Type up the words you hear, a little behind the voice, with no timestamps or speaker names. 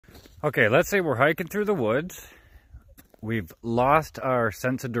Okay, let's say we're hiking through the woods. We've lost our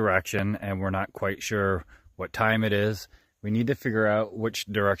sense of direction and we're not quite sure what time it is. We need to figure out which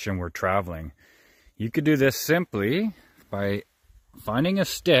direction we're traveling. You could do this simply by finding a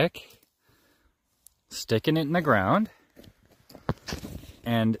stick, sticking it in the ground,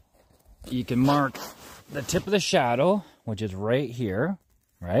 and you can mark the tip of the shadow, which is right here,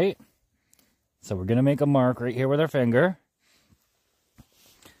 right? So we're gonna make a mark right here with our finger.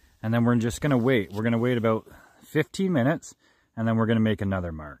 And then we're just gonna wait. We're gonna wait about 15 minutes and then we're gonna make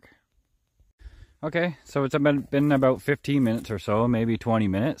another mark. Okay, so it's been about 15 minutes or so, maybe 20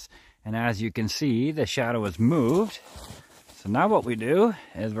 minutes. And as you can see, the shadow has moved. So now what we do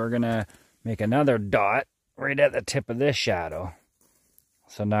is we're gonna make another dot right at the tip of this shadow.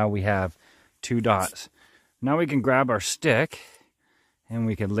 So now we have 2 dots. Now we can grab our stick and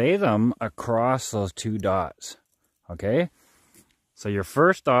we can lay them across those 2 dots, okay? So your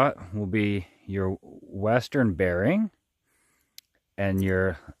first dot will be your western bearing, and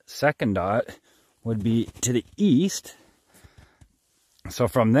your second dot would be to the east. So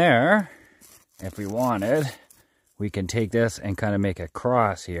from there, if we wanted, we can take this and kind of make a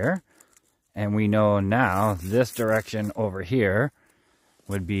cross here. And we know now this direction over here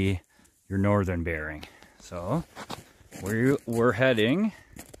would be your northern bearing. So we're heading,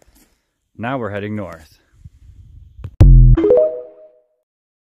 now we're heading north.